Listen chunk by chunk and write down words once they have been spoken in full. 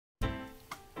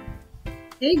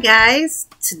Hey guys,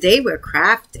 today we're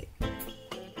crafting.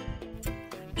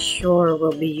 I'm sure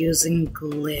we'll be using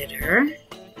glitter.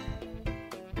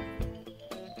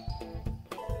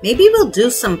 Maybe we'll do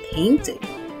some painting.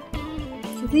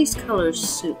 Do these colors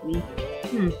suit me?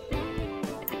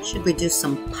 Should we do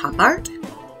some pop art?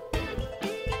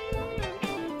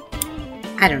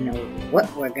 I don't know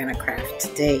what we're gonna craft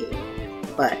today,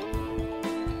 but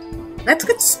let's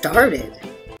get started.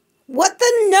 What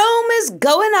the gnome is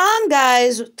going on,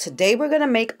 guys? Today we're going to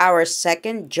make our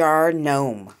second jar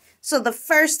gnome. So the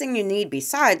first thing you need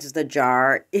besides the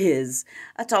jar is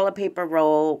a toilet paper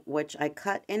roll, which I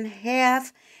cut in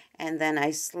half, and then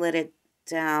I slid it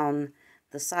down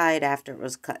the side after it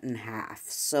was cut in half.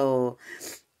 So,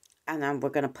 and then we're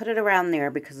going to put it around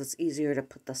there because it's easier to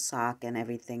put the sock and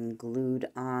everything glued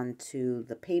onto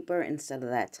the paper instead of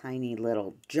that tiny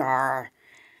little jar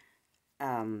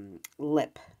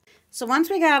lip. So once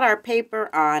we got our paper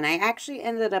on, I actually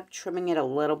ended up trimming it a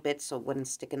little bit so it wouldn't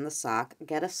stick in the sock.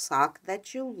 Get a sock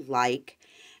that you like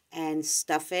and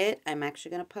stuff it. I'm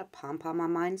actually going to put a pom-pom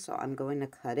on mine, so I'm going to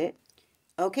cut it.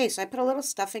 Okay, so I put a little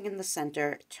stuffing in the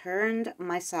center, turned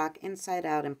my sock inside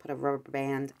out, and put a rubber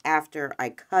band after I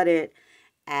cut it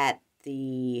at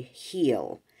the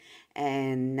heel.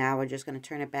 And now we're just going to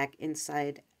turn it back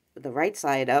inside, the right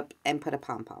side up, and put a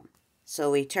pom-pom.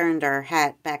 So we turned our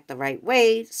hat back the right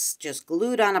way, just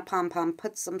glued on a pom-pom,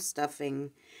 put some stuffing.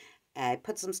 I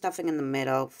put some stuffing in the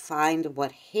middle, find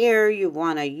what hair you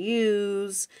want to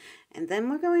use, and then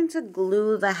we're going to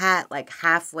glue the hat like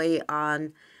halfway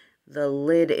on the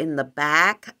lid in the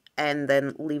back, and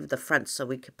then leave the front so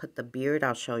we could put the beard.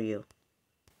 I'll show you.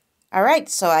 All right,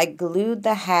 so I glued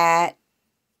the hat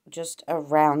just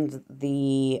around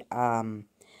the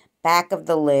back of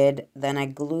the lid, then I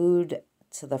glued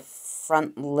to the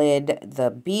front lid the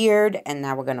beard, and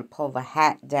now we're going to pull the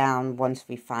hat down once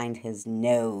we find his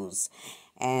nose.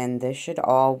 And this should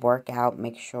all work out.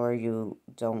 Make sure you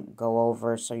don't go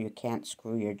over so you can't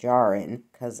screw your jar in,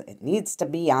 because it needs to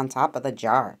be on top of the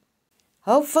jar.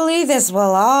 Hopefully this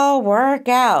will all work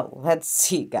out. Let's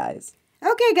see, guys.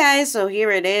 Okay, guys, so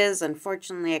here it is.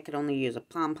 Unfortunately, I could only use a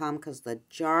pom-pom because the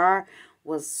jar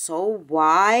was so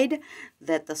wide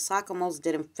that the sock almost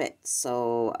didn't fit.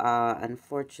 So,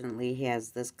 unfortunately, he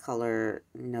has this color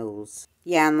nose.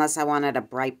 Yeah, unless I wanted a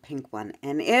bright pink one.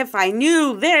 And if I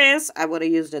knew this, I would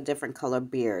have used a different color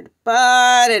beard.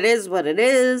 But it is what it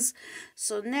is.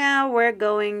 So now we're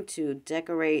going to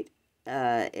decorate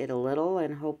it a little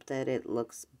and hope that it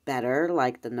looks better,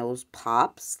 like the nose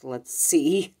pops. Let's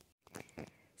see.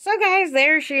 So guys,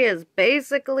 there she is.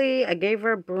 Basically, I gave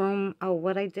her a broom. Oh,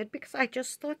 what I did, because I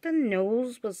just thought the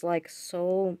nose was like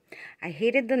so... I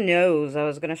hated the nose. I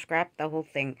was going to scrap the whole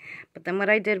thing. But then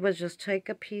what I did was just take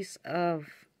a piece of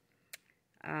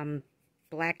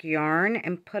black yarn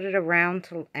and put it around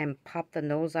and pop the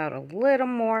nose out a little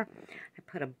more. I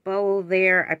put a bow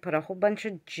there. I put a whole bunch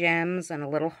of gems and a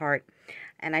little heart.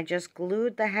 And I just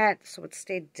glued the hat so it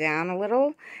stayed down a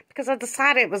little, because I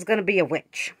decided it was going to be a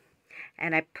witch.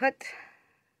 And I put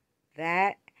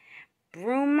that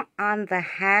broom on the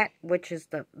hat, which is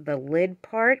the lid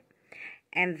part.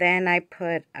 And then I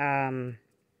put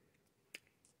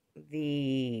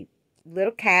the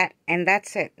little cat, and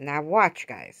that's it. Now watch,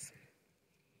 guys.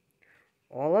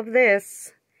 All of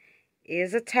this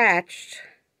is attached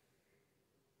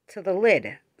to the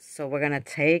lid. So we're going to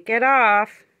take it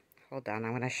off. Hold on,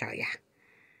 I'm going to show you.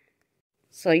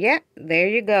 So, yeah, there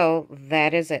you go.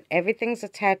 That is it. Everything's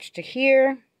attached to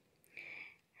here.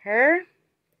 Her.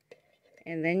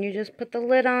 And then you just put the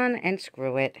lid on and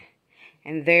screw it.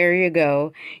 And there you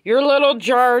go. Your little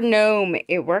jar gnome.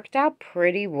 It worked out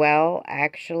pretty well,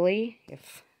 actually,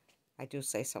 if I do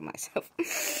say so myself.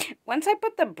 Once I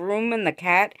put the broom and the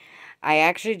cat, I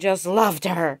actually just loved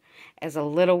her as a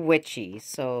little witchy.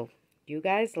 So you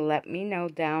guys let me know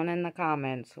down in the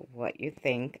comments what you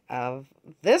think of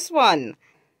this one.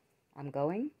 I'm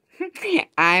going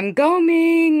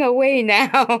away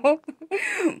now.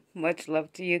 Much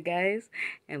love to you guys,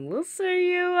 and we'll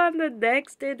see you on the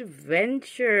next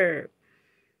adventure.